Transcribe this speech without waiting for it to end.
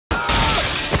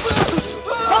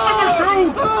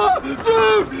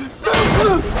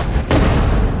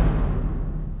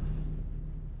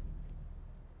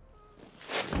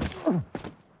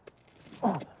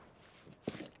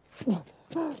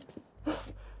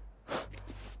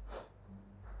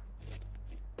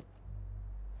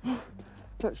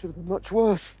That should have been much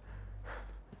worse.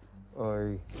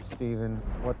 Oi, Stephen,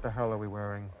 what the hell are we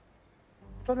wearing?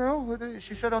 I don't know.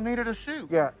 She said I needed a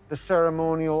suit. Yeah, the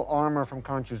ceremonial armor from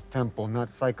Conchu's temple,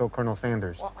 not Psycho Colonel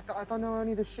Sanders. Well, I don't know how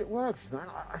any of this shit works, man.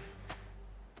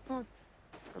 I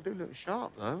do look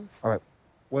sharp, though. All right,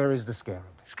 where is the scarab?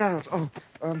 Scarabs? Oh,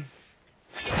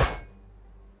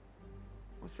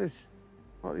 what's this?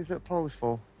 What are these little poles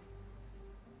for?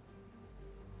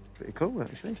 It's pretty cool,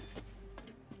 actually.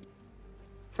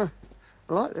 Huh,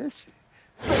 I like this.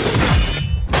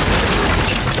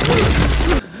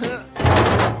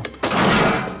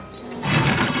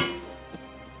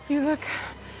 You look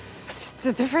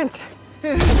different.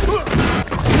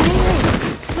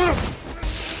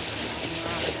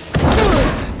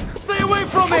 Stay away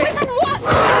from me! What?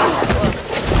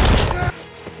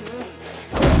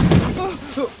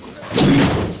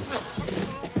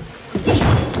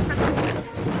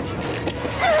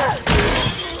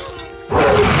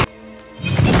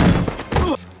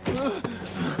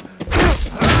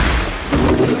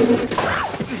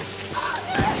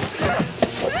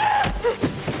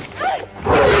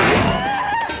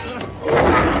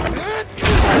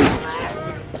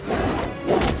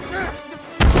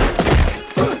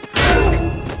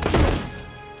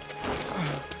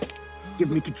 Give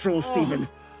me control, Stephen.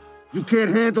 You can't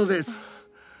handle this.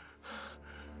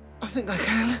 I think I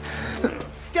can.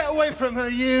 Get away from her,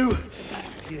 you!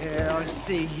 Yeah, I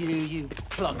see you, you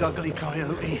plug ugly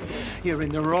coyote. You're in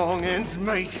the wrong ends,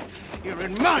 mate. You're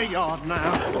in my yard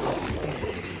now.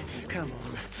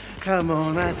 Come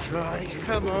on, that's right.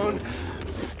 Come on.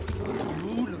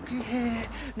 Ooh, looky here,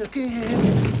 looky here.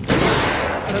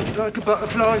 Float like a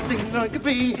butterfly, sting like a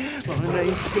bee. My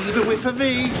name's Stephen with a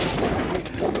V.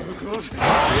 Oh, God.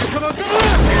 Come on, come on!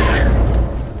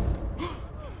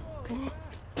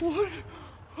 What?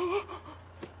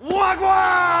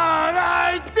 Wagwan!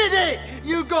 I did it!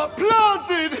 You got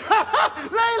planted!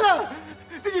 Layla!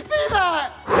 Did you see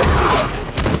that?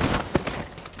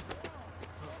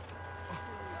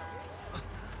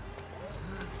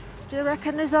 Do you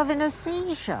reckon he's having a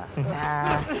seizure?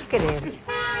 Nah, look at him.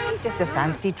 He's just a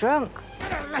fancy drunk.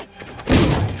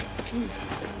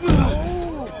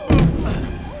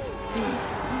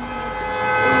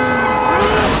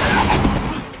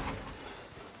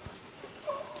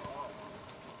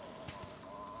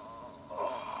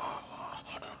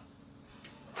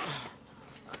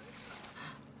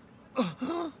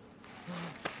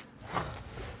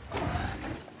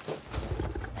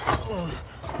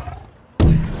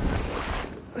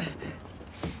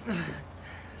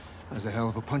 There's a hell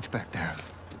of a punch back there.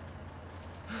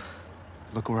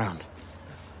 Look around.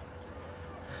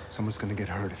 Someone's gonna get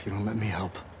hurt if you don't let me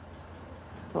help.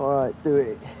 All right, do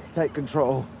it. Take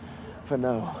control. For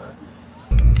now.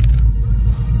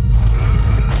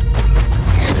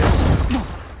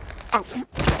 Oh.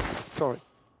 Sorry.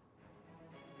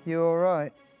 You all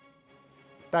right?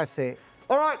 That's it.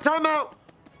 All right, time out.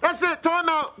 That's it, time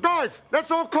out. Guys, let's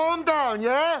all calm down,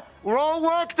 yeah? We're all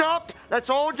worked up. Let's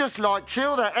all just, like,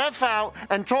 chill the F out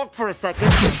and talk for a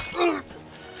second.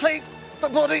 Take the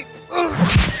body.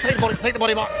 Take the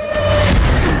body, Mark.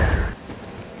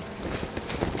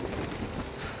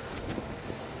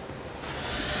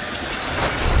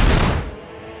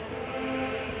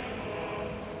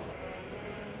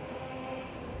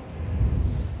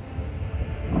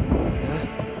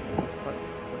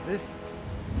 This...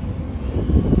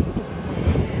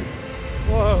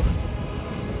 Whoa.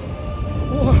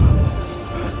 Whoa.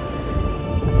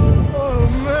 Oh,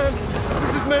 man.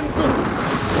 This is mental.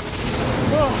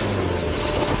 Oh.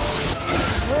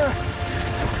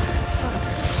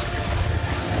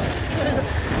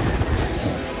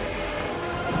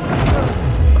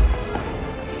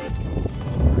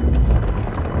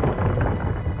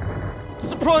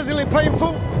 Surprisingly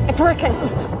painful. It's working.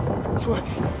 It's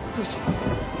working. Good.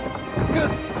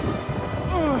 Good.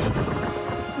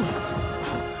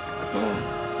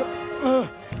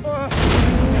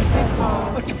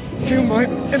 I can feel my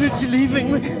energy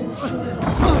leaving me.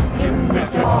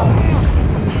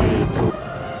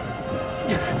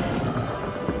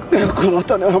 Oh, God, I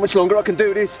don't know how much longer I can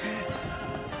do this.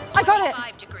 I got it.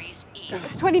 5 degrees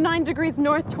east. 29 degrees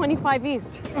north, 25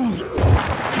 east.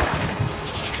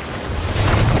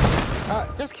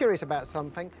 Just curious about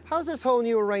something. How's this whole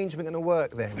new arrangement going to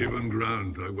work then? Stephen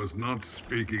Grant, I was not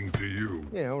speaking to you.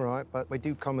 Yeah, all right, but we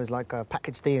do come as like a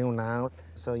package deal now,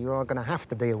 so you are going to have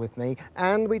to deal with me.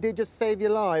 And we did just save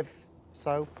your life,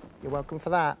 so you're welcome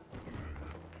for that.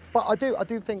 But I do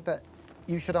think that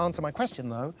you should answer my question,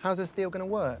 though. How's this deal going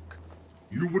to work?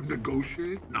 You would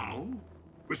negotiate now?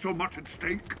 With so much at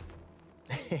stake?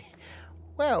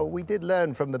 Well, we did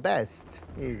learn from the best,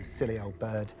 you silly old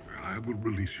bird. I will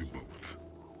release you both.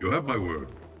 You have my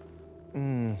word.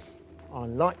 I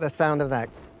like the sound of that.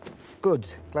 Good.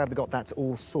 Glad we got that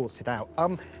all sorted out.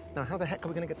 Now how the heck are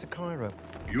we going to get to Cairo?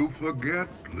 You forget,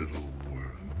 little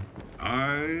worm.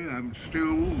 I am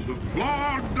still the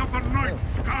Lord of the Night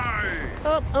Sky!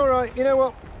 Oh, all right. You know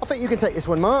what? I think you can take this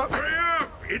one, Mark. Hurry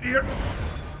up, idiots!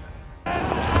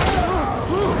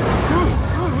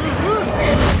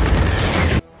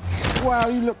 Wow,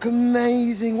 you look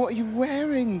amazing. What are you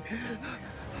wearing?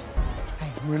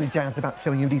 Hey, I'm really jazzed about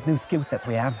showing you these new skill sets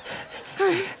we have. All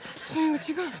right, show me what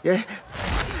you got. Yeah?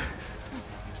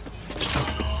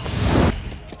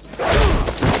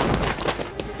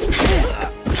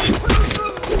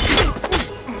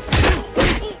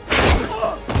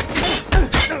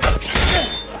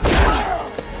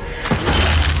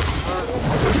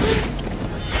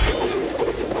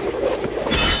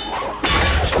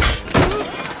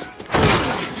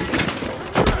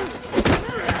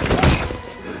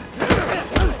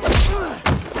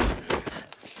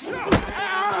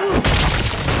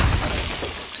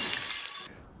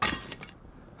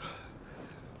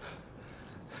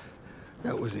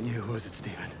 That wasn't you, was it,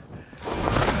 Stephen?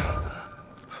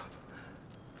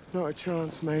 Not a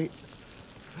chance, mate.